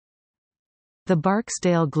The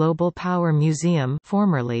Barksdale Global Power Museum,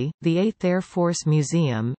 formerly the 8th Air Force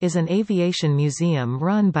Museum, is an aviation museum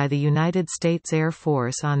run by the United States Air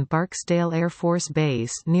Force on Barksdale Air Force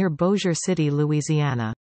Base near Bossier City,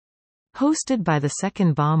 Louisiana. Hosted by the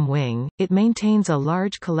 2nd Bomb Wing, it maintains a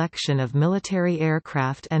large collection of military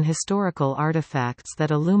aircraft and historical artifacts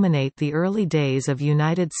that illuminate the early days of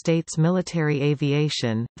United States military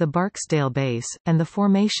aviation, the Barksdale Base, and the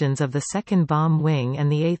formations of the 2nd Bomb Wing and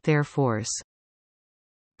the 8th Air Force.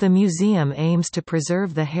 The museum aims to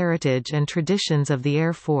preserve the heritage and traditions of the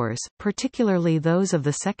Air Force, particularly those of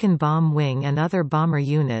the 2nd Bomb Wing and other bomber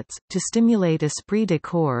units, to stimulate esprit de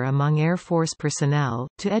corps among Air Force personnel,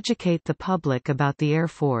 to educate the public about the Air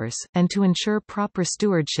Force, and to ensure proper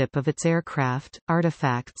stewardship of its aircraft,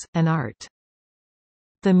 artifacts, and art.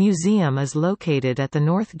 The museum is located at the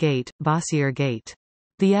North Gate, Bossier Gate.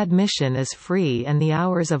 The admission is free and the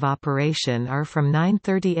hours of operation are from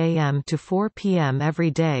 9:30 a.m. to 4 p.m.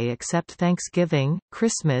 every day except Thanksgiving,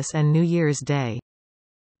 Christmas and New Year's Day.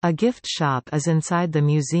 A gift shop is inside the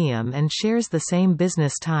museum and shares the same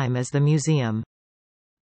business time as the museum.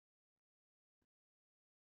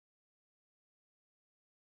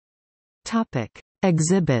 Topic: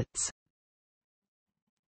 Exhibits.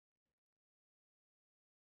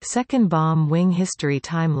 2nd Bomb Wing History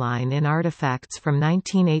Timeline in Artifacts from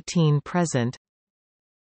 1918–present.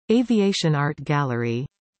 Aviation Art Gallery.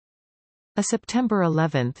 A September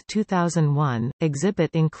 11, 2001, exhibit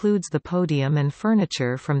includes the podium and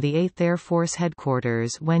furniture from the 8th Air Force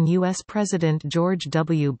Headquarters when U.S. President George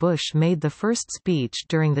W. Bush made the first speech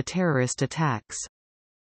during the terrorist attacks.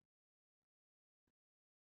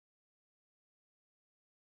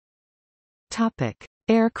 Topic: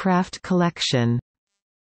 Aircraft collection.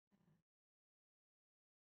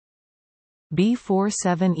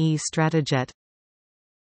 B-47E Stratojet,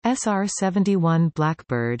 SR-71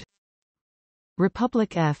 Blackbird,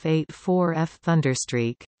 Republic F-84F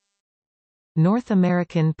Thunderstreak, North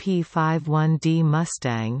American P-51D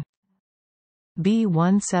Mustang,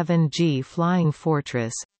 B-17G Flying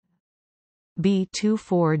Fortress,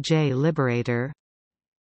 B-24J Liberator,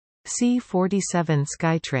 C-47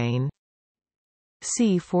 Skytrain,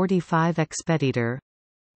 C-45 Expeditor,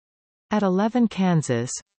 at 11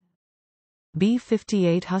 Kansas,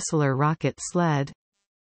 B-58 Hustler Rocket Sled,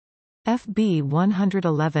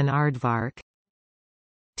 FB-111 Aardvark,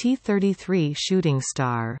 T-33 Shooting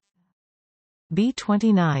Star,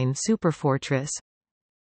 B-29 Superfortress,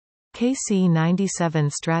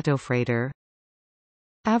 KC-97 Stratofreighter,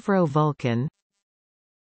 Avro Vulcan,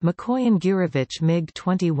 Mikoyan-Gurevich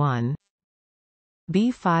MiG-21,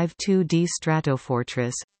 B-52D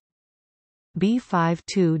Stratofortress,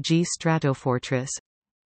 B-52G Stratofortress,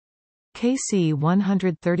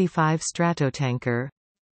 KC-135 Stratotanker,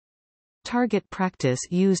 Target Practice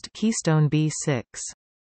used Keystone B-6.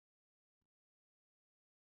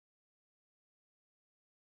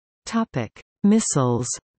 Topic: Missiles.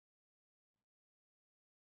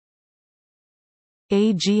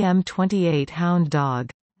 AGM-28 Hound Dog,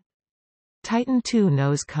 Titan II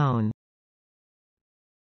Nose Cone.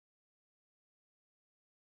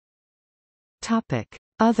 Topic: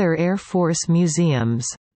 Other Air Force museums.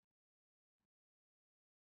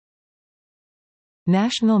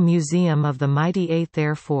 National Museum of the Mighty 8th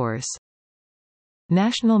Air Force,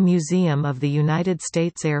 National Museum of the United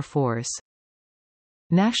States Air Force,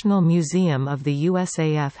 National Museum of the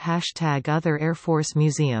USAF #Other Air Force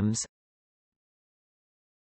Museums.